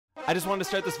I just wanted to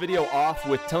start this video off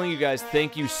with telling you guys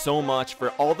thank you so much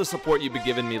for all the support you've been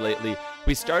giving me lately.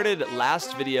 We started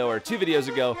last video, or 2 videos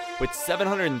ago, with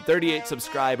 738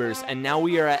 subscribers, and now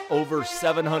we are at over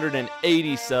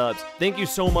 780 subs. Thank you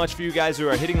so much for you guys who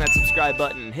are hitting that subscribe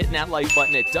button and hitting that like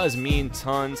button. It does mean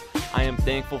tons. I am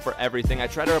thankful for everything. I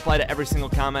try to reply to every single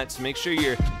comment, so make sure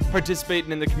you're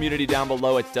participating in the community down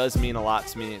below. It does mean a lot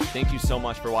to me. Thank you so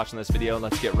much for watching this video, and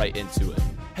let's get right into it.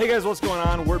 Hey guys, what's going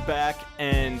on? We're back,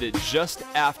 and just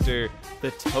after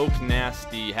the Toke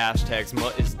Nasty hashtags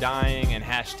MUT is dying and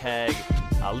hashtag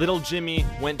Little Jimmy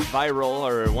went viral,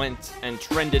 or went and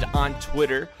trended on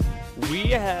Twitter, we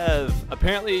have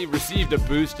apparently received a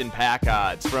boost in pack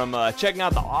odds from checking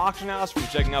out the auction house, from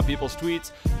checking out people's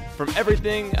tweets, from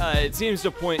everything. It seems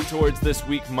to point towards this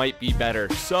week might be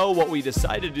better. So what we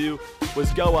decided to do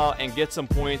was go out and get some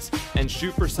points and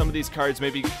shoot for some of these cards.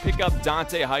 Maybe pick up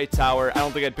Dante Hightower. I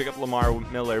don't think I'd pick up Lamar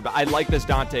Miller, but I like this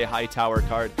Dante Hightower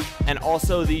card. And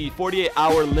also the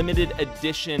 48-hour limited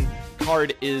edition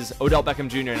card is Odell Beckham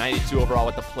Jr. 92 overall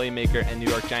with the playmaker and New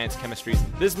York Giants chemistries.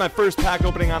 This is my first pack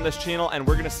opening on this channel, and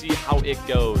we're going to see how it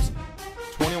goes.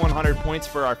 2,100 points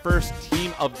for our first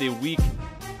Team of the Week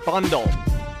bundle.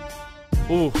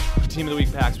 Ooh, Team of the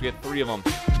Week packs. We get 3 of them.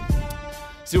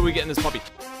 See what we get in this puppy.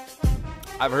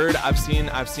 I've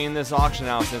seen this auction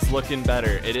house, and it's looking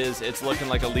better. It's looking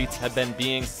like elites have been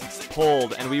being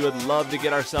pulled, and we would love to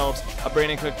get ourselves a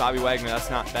Brandon Cook, Bobby Wagner. That's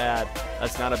not bad.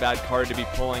 That's not a bad card to be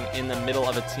pulling in the middle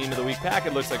of a Team of the Week pack.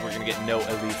 It looks like we're going to get no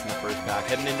elites in the first pack.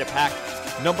 Heading into pack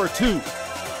number 2.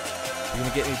 We're going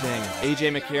to get anything.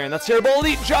 AJ McCarron. That's terrible.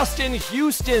 Elite Justin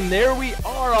Houston. There we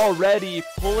are already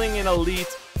pulling an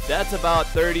elite. That's about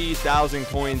 30,000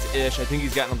 coins-ish. I think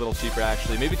he's gotten a little cheaper,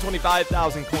 actually. Maybe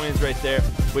 25,000 coins right there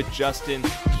with Justin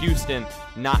Houston.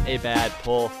 Not a bad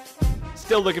pull.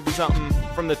 Still looking for something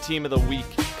from the Team of the Week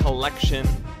collection.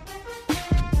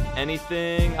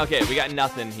 Anything? Okay, we got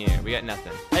nothing here. We got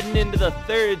nothing. Heading into the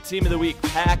 3rd Team of the Week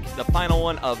pack, the final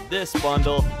one of this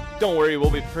bundle. Don't worry, we'll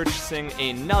be purchasing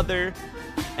another.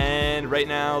 And right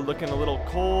now, looking a little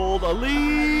cold.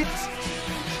 Elite!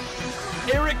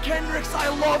 Eric Kendricks, I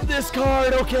love this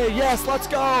card. Okay, yes, let's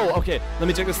go. Okay, let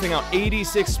me check this thing out.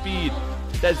 86 speed.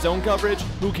 That zone coverage,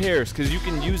 who cares? Because you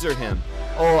can user him.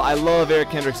 Oh, I love Eric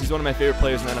Kendricks. He's one of my favorite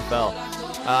players in the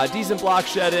NFL. Decent block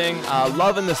shedding.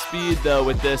 Loving the speed, though,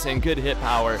 with this, and good hit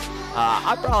power.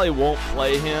 I probably won't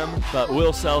play him, but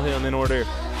we'll sell him in order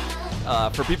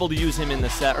for people to use him in the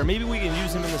set. Or maybe we can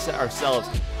use him in the set ourselves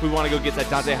if we want to go get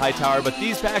that Dante Hightower. But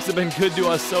these packs have been good to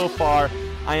us so far.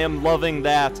 I am loving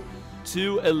that.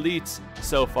 2 elites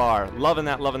so far. Loving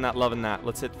that, loving that, loving that.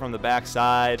 Let's hit from the back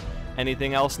side.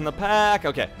 Anything else in the pack?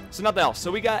 Okay, so nothing else. So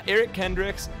we got Eric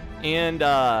Kendricks and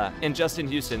Justin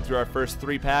Houston through our first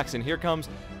 3 packs. And here comes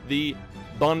the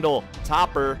bundle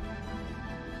topper,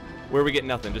 where we get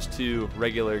nothing. Just 2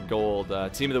 regular gold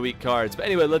Team of the Week cards. But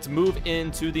anyway, let's move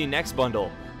into the next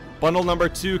bundle. Bundle number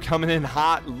 2 coming in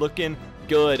hot, looking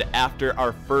good after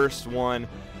our first one.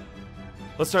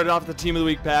 Let's start it off with the Team of the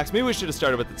Week packs. Maybe we should have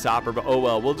started with the topper, but oh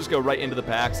well. We'll just go right into the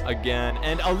packs again.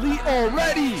 And elite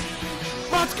already!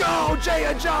 Let's go, Jay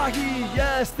Ajayi!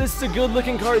 Yes, this is a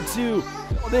good-looking card, too.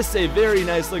 This is a very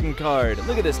nice-looking card.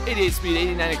 Look at this, 88 speed,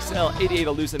 89 excel, 88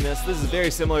 elusiveness. This is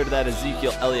very similar to that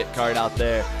Ezekiel Elliott card out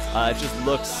there. It just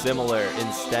looks similar in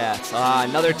stats.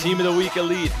 Another Team of the Week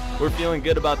elite. We're feeling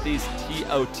good about these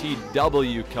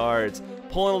TOTW cards.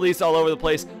 Pulling elites all over the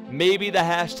place. Maybe the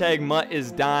hashtag MUT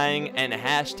is dying and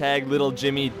hashtag Little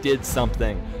Jimmy did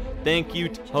something. Thank you,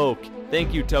 Toke.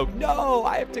 Thank you, Toke. No,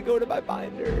 I have to go to my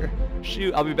binder.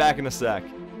 Shoot, I'll be back in a sec.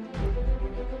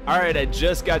 Alright, I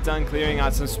just got done clearing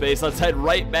out some space. Let's head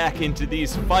right back into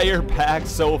these fire packs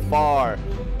so far.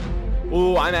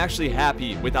 Ooh, I'm actually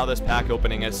happy with how this pack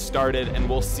opening has started, and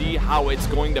we'll see how it's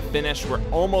going to finish. We're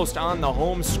almost on the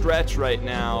home stretch right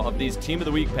now of these Team of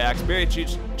the Week packs. Barry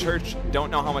Church, don't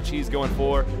know how much he's going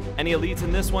for. Any elites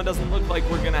in this one? Doesn't look like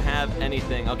we're going to have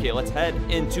anything. Okay, let's head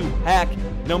into pack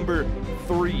number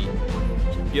 3.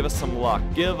 Give us some luck.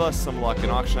 Give us some luck. An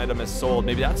auction item is sold.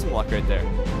 Maybe that's some luck right there.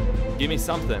 Give me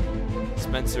something.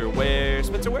 Spencer Ware.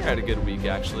 Spencer Ware had a good week,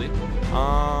 actually.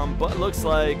 But it looks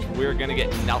like we're going to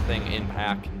get nothing in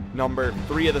pack number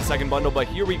 3 of the second bundle. But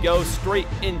here we go, straight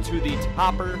into the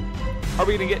topper. Are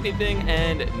we going to get anything?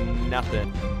 And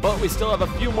nothing. But we still have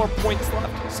a few more points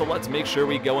left, so let's make sure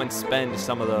we go and spend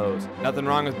some of those. Nothing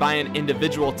wrong with buying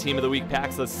individual Team of the Week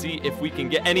packs. Let's see if we can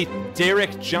get any.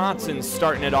 Derek Johnson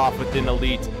starting it off with an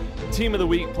elite Team of the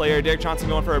Week player. Derek Johnson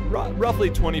going for roughly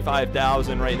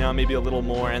 25,000 right now, maybe a little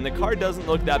more, and the card doesn't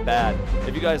look that bad.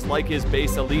 If you guys like his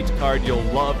base elite card, you'll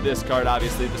love this card.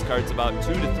 Obviously, this card's about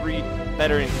 2 to 3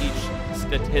 better in each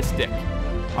statistic.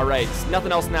 All right,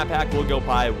 nothing else in that pack. We'll go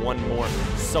buy one more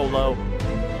solo.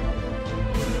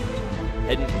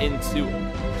 Heading into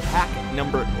pack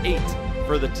number 8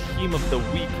 for the Team of the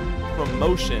Week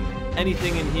promotion.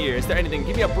 Anything in here? Is there anything?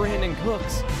 Give me a Brandon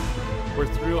Cooks. We're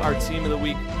through our Team of the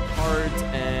Week cards,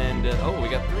 and oh, we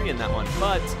got 3 in that one,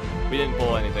 but we didn't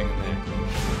pull anything in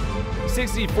there.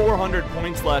 6,400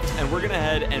 points left, and we're gonna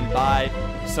head and buy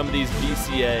some of these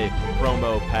BCA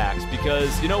promo packs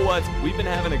because you know what? We've been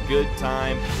having a good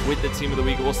time with the Team of the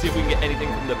Week. We'll see if we can get anything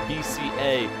from the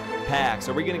BCA packs.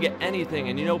 Are we gonna get anything?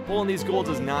 And you know, pulling these golds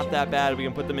is not that bad. We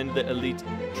can put them into the elite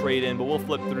trade-in, but we'll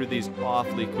flip through these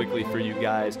awfully quickly for you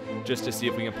guys just to see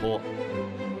if we can pull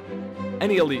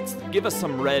any elites. Give us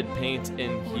some red paint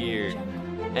in here.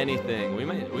 Anything. We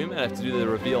might have to do the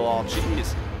reveal all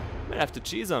cheese. Might have to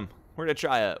cheese them. We're gonna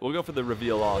try it. We'll go for the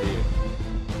reveal all here.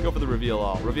 Go for the reveal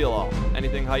all. Reveal all.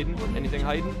 Anything hiding? Anything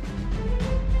hiding?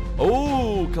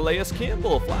 Oh, Calais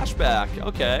Campbell flashback.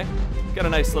 Okay, got a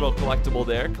nice little collectible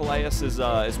there. Calais is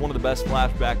one of the best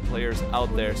flashback players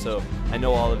out there, so I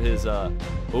know all of his.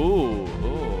 Ooh,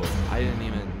 I didn't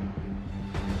even.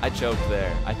 I choked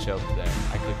there. I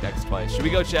clicked X twice. Should we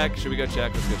go check? Let's go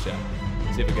check.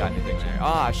 See if we got anything there.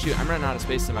 Ah, shoot, I'm running out of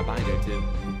space in my binder too.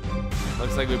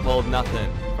 Looks like we pulled nothing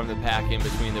from the pack in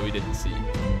between that we didn't see.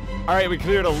 All right, we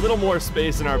cleared a little more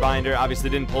space in our binder. Obviously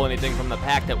didn't pull anything from the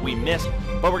pack that we missed,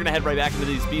 but we're gonna head right back into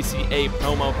these BCA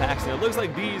promo packs. And it looks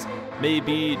like these may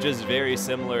be just very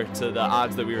similar to the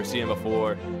odds that we were seeing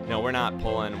before. You know, we're not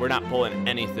pulling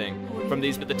anything from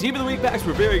these, but the Team of the Week packs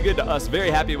were very good to us.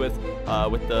 Very happy with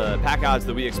the pack odds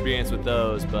that we experienced with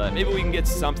those, but maybe we can get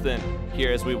something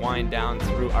here as we wind down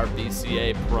through our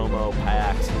BCA promo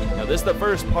packs. Now, this is the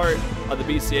first part of the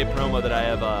BCA promo that I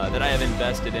have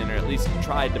invested in, or at least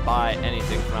tried to buy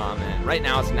anything from, and right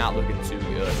now it's not looking too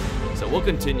good. So we'll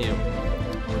continue.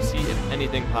 We'll see if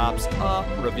anything pops up.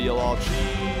 Reveal all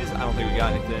cheese. I don't think we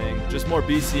got anything. Just more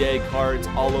BCA cards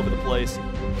all over the place.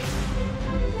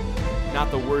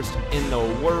 Not the worst in the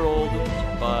world,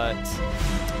 but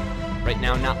right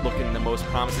now not looking the most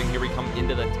promising. Here we come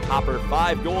into the topper.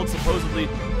 5 gold supposedly,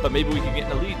 but maybe we can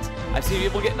get an elite. I've seen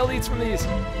people getting elites from these.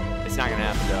 It's not gonna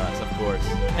happen to us, of course.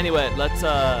 Anyway, let's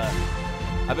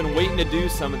I've been waiting to do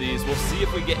some of these. We'll see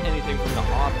if we get anything from the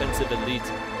offensive elite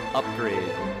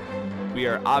upgrade. We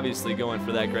are obviously going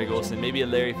for that Greg Olsen, maybe a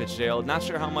Larry Fitzgerald. Not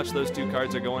sure how much those 2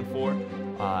 cards are going for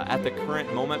at the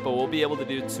current moment, but we'll be able to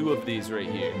do 2 of these right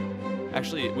here.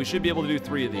 Actually, we should be able to do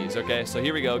 3 of these, okay? So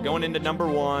here we go, going into number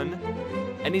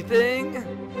 1. Anything?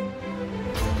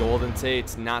 Golden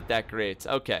Tate's not that great.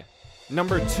 Okay.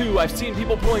 Number 2, I've seen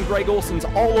people pulling Greg Olsons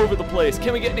all over the place.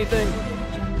 Can we get anything?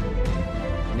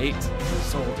 Nate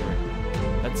Solder.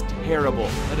 That's terrible.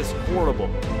 That is horrible.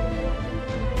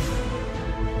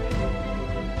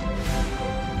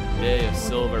 Day of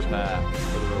Silver pack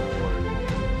for the reward.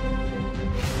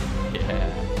 Yeah.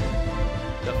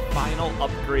 The final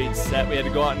upgrade set. We had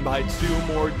to go out and buy 2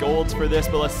 more golds for this,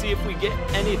 but let's see if we get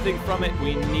anything from it.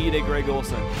 We need a Greg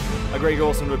Olsen. A Greg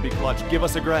Olsen would be clutch. Give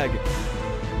us a Greg.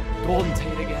 Golden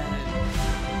Tate again.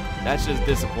 That's just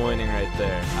disappointing right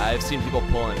there. I've seen people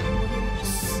pulling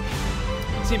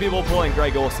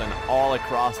Greg Olsen all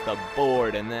across the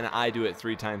board, and then I do it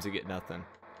 3 times to get nothing.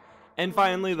 And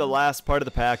finally, the last part of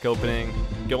the pack opening,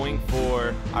 going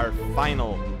for our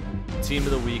final Team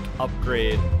of the Week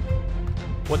upgrade.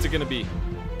 What's it gonna be?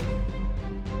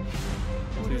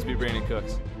 Please be Brandon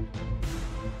Cooks.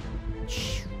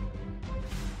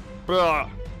 Bruh.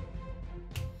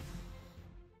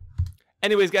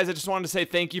 Anyways, guys, I just wanted to say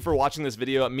thank you for watching this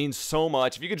video. It means so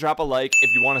much. If you could drop a like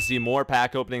if you want to see more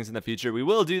pack openings in the future, we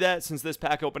will do that. Since this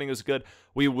pack opening was good,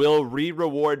 we will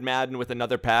reward Madden with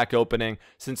another pack opening.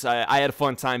 Since I had a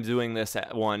fun time doing this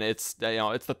one, it's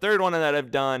it's the 3rd one that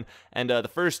I've done, and the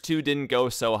first 2 didn't go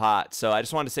so hot. So I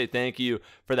just wanted to say thank you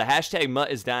for the hashtag MUT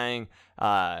is dying.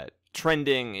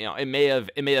 Trending, it may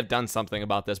have done something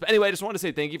about this, but anyway, I just want to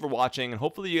say thank you for watching, and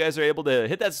hopefully you guys are able to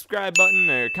hit that subscribe button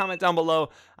or comment down below.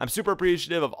 I'm super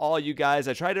appreciative of all you guys.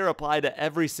 I try to reply to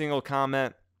every single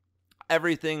comment,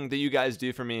 everything that you guys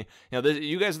do for me.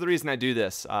 You guys are the reason I do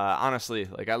this. Honestly,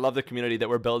 like, I love the community that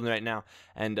we're building right now,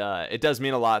 and it does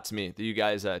mean a lot to me that you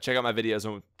guys check out my videos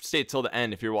and stay till the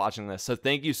end if you're watching this. So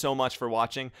thank you so much for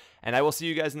watching, and I will see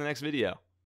you guys in the next video.